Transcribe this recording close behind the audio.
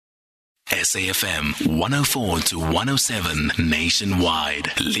SAFM 104 to 107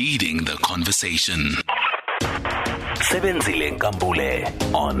 nationwide, leading the conversation. Sebenzile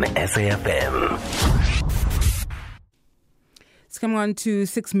Nkambule on SAFM. It's coming on to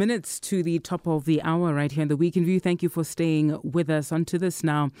 6 minutes to the top of the hour right here in the Week in View. Thank you for staying with us. On to this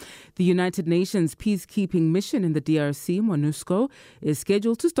now. The United Nations peacekeeping mission in the DRC, MONUSCO, is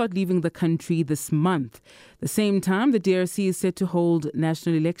scheduled to start leaving the country this month. At the same time, the DRC is set to hold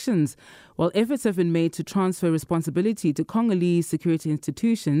national elections. While efforts have been made to transfer responsibility to Congolese security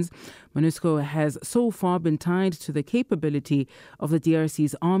institutions, MONUSCO has so far been tied to the capability of the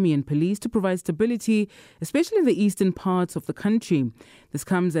DRC's army and police to provide stability, especially in the eastern parts of the country. This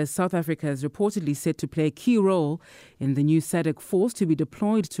comes as South Africa is reportedly set to play a key role in the new SADC force to be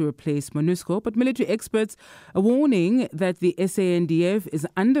deployed to replace MONUSCO, but military experts are warning that the SANDF is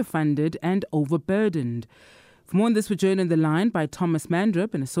underfunded and overburdened. For more on this, we're joined on the line by Thomas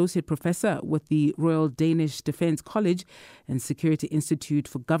Mandrup, an associate professor with the Royal Danish Defence College and Security Institute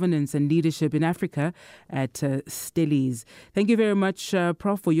for Governance and Leadership in Africa at Stellenbosch. Thank you very much,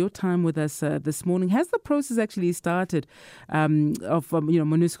 Prof, for your time with us this morning. Has the process actually started of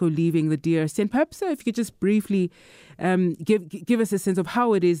MONUSCO leaving the DRC? And perhaps if you could just briefly give us a sense of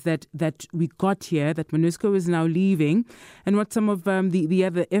how it is that we got here, that MONUSCO is now leaving, and what some of the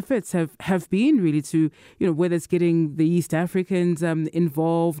other efforts have been really to, whether it's getting the East Africans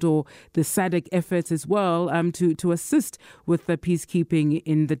involved or the SADC efforts as well to assist with the peacekeeping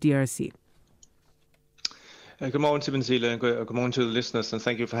in the DRC. Good morning, Sebenzile, and good morning to the listeners, and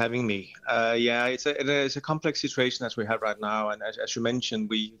thank you for having me. It's a complex situation as we have right now, and as you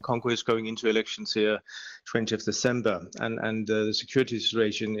mentioned, Congo is going into elections here, 20th December, and the security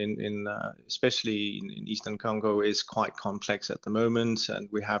situation in especially in Eastern Congo is quite complex at the moment, and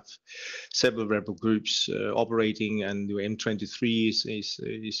we have several rebel groups operating, and the M23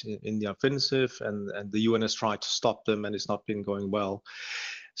 is in the offensive, and the UN has tried to stop them, and it's not been going well.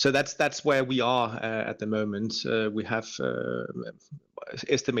 So that's where we are at the moment. We have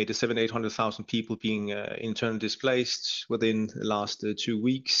estimated 700,000-800,000 people being internally displaced within the last 2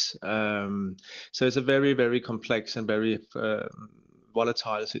 weeks. So it's a very, very complex and very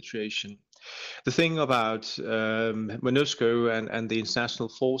volatile situation. The thing about MONUSCO and the international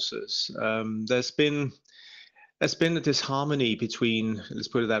forces, there's been a disharmony between, let's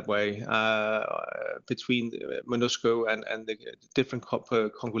put it that way, between MONUSCO and the different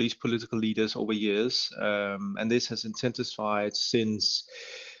Congolese political leaders over years. And this has intensified since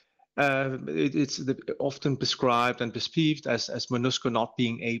it's often described and perceived as MONUSCO not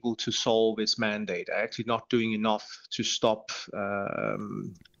being able to solve its mandate, actually not doing enough to stop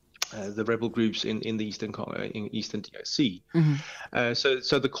the rebel groups in the Eastern DRC. Mm-hmm.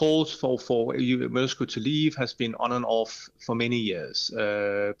 So the calls for MONUSCO to leave has been on and off for many years.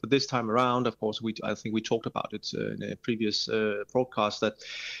 But this time around, of course, I think we talked about it in a previous broadcast, that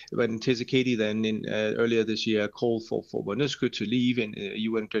when Tshisekedi then earlier this year called for MONUSCO to leave in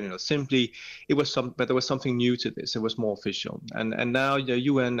UN General Assembly, but there was something new to this. It was more official, and now the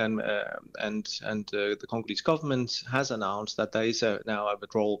UN and the Congolese government has announced that there is now a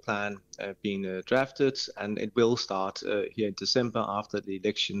withdrawal plan being drafted, and it will start here in December after the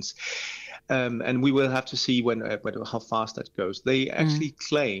elections, and we will have to see how fast that goes. They actually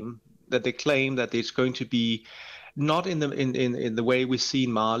claim that it's going to be not in the way we see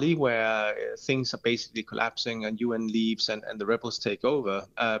in Mali, where things are basically collapsing and UN leaves and the rebels take over,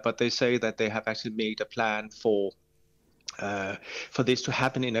 but they say that they have actually made a plan for this to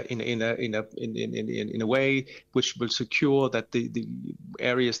happen in a way which will secure that the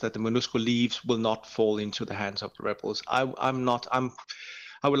areas that the MONUSCO leaves will not fall into the hands of the rebels.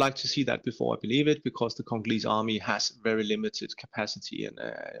 I would like to see that before I believe it, because the Congolese army has very limited capacity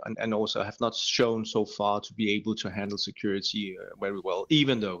and also have not shown so far to be able to handle security very well,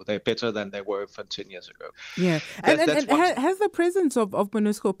 even though they're better than they were 10 years ago. Yeah, and has the presence of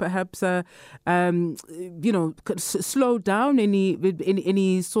MONUSCO perhaps slowed down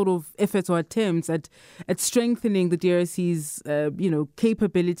any sort of efforts or attempts at strengthening the DRC's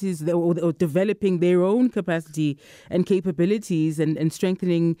capabilities or developing their own capacity and capabilities and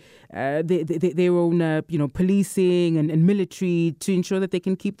strengthening their own policing and military to ensure that they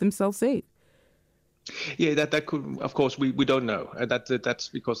can keep themselves safe? Yeah, that could, of course, we don't know. That's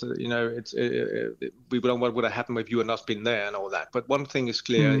because it's we don't know what would have happened if you had not been there and all that. But one thing is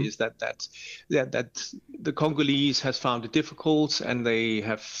clear is that the Congolese has found it difficult, and they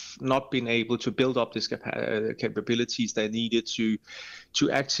have not been able to build up these capabilities they needed to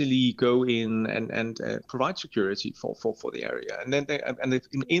actually go in and provide security for the area. And then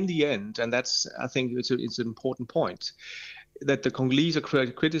in the end, and that's, I think it's an important point. that the Congolese are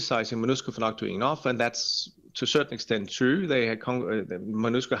criticizing MONUSCO for not doing enough, and that's to a certain extent true.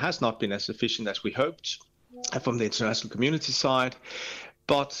 MONUSCO has not been as efficient as we hoped from the international community side.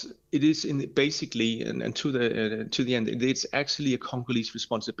 But it is basically, and to the end, it's actually a Congolese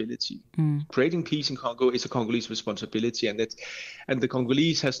responsibility. Creating peace in Congo is a Congolese responsibility, and the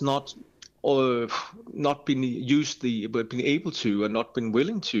Congolese has not been able to, and not been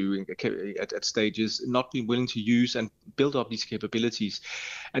willing to at stages, not been willing to use and build up these capabilities,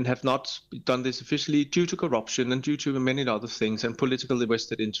 and have not done this officially due to corruption and due to many other things and politically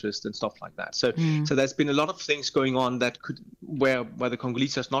vested interest and stuff like that. So there's been a lot of things going on that where the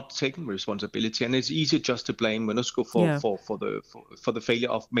Congolese has not taken responsibility, and it's easy just to blame MONUSCO for the failure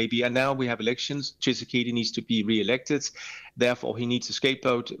of maybe. And now we have elections. Tshisekedi needs to be re-elected, therefore he needs a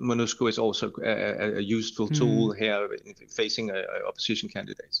scapegoat. MONUSCO is also a useful tool here facing opposition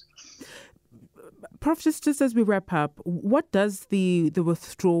candidates. Prof, just as we wrap up, what does the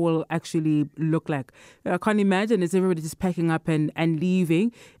withdrawal actually look like? I can't imagine it's everybody just packing up and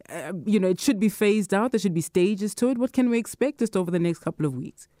leaving. It should be phased out. There should be stages to it. What can we expect just over the next couple of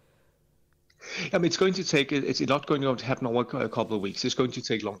weeks? I mean, it's not going to happen over a couple of weeks. It's going to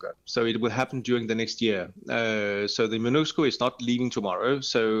take longer. So it will happen during the next year. So the MONUSCO is not leaving tomorrow.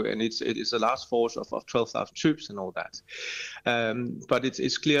 And it is a large force of 12,000 troops and all that. But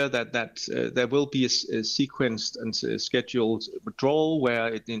it's clear that there will be a sequenced and scheduled withdrawal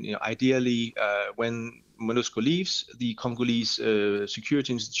where ideally when MONUSCO leaves, the Congolese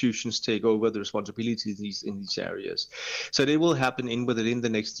security institutions take over the responsibilities in these areas. So they will happen within the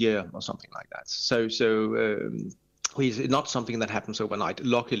next year or something like that. So it's not something that happens overnight,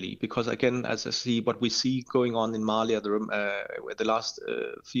 luckily, because again, as I see what we see going on in Mali the last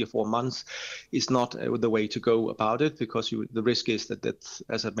 3 or 4 months is not the way to go about it, because the risk is that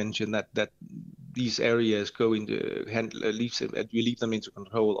as I mentioned, that these areas go into you leave them into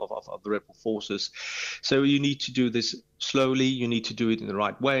control of the rebel forces. So you need to do this slowly, you need to do it in the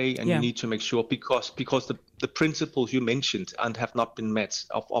right way, and you need to make sure, because the principles you mentioned and have not been met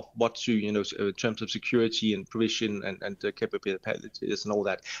of what to, in terms of security and provision and capabilities and all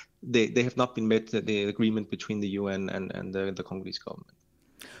that, they have not been met, the agreement between the UN and the Congolese government.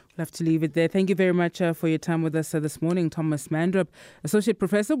 We'll have to leave it there. Thank you very much for your time with us this morning, Thomas Mandrup, Associate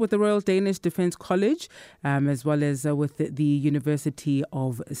Professor with the Royal Danish Defence College, as well as with the University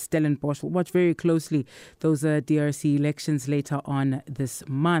of Stellenbosch. We'll watch very closely those DRC elections later on this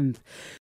month.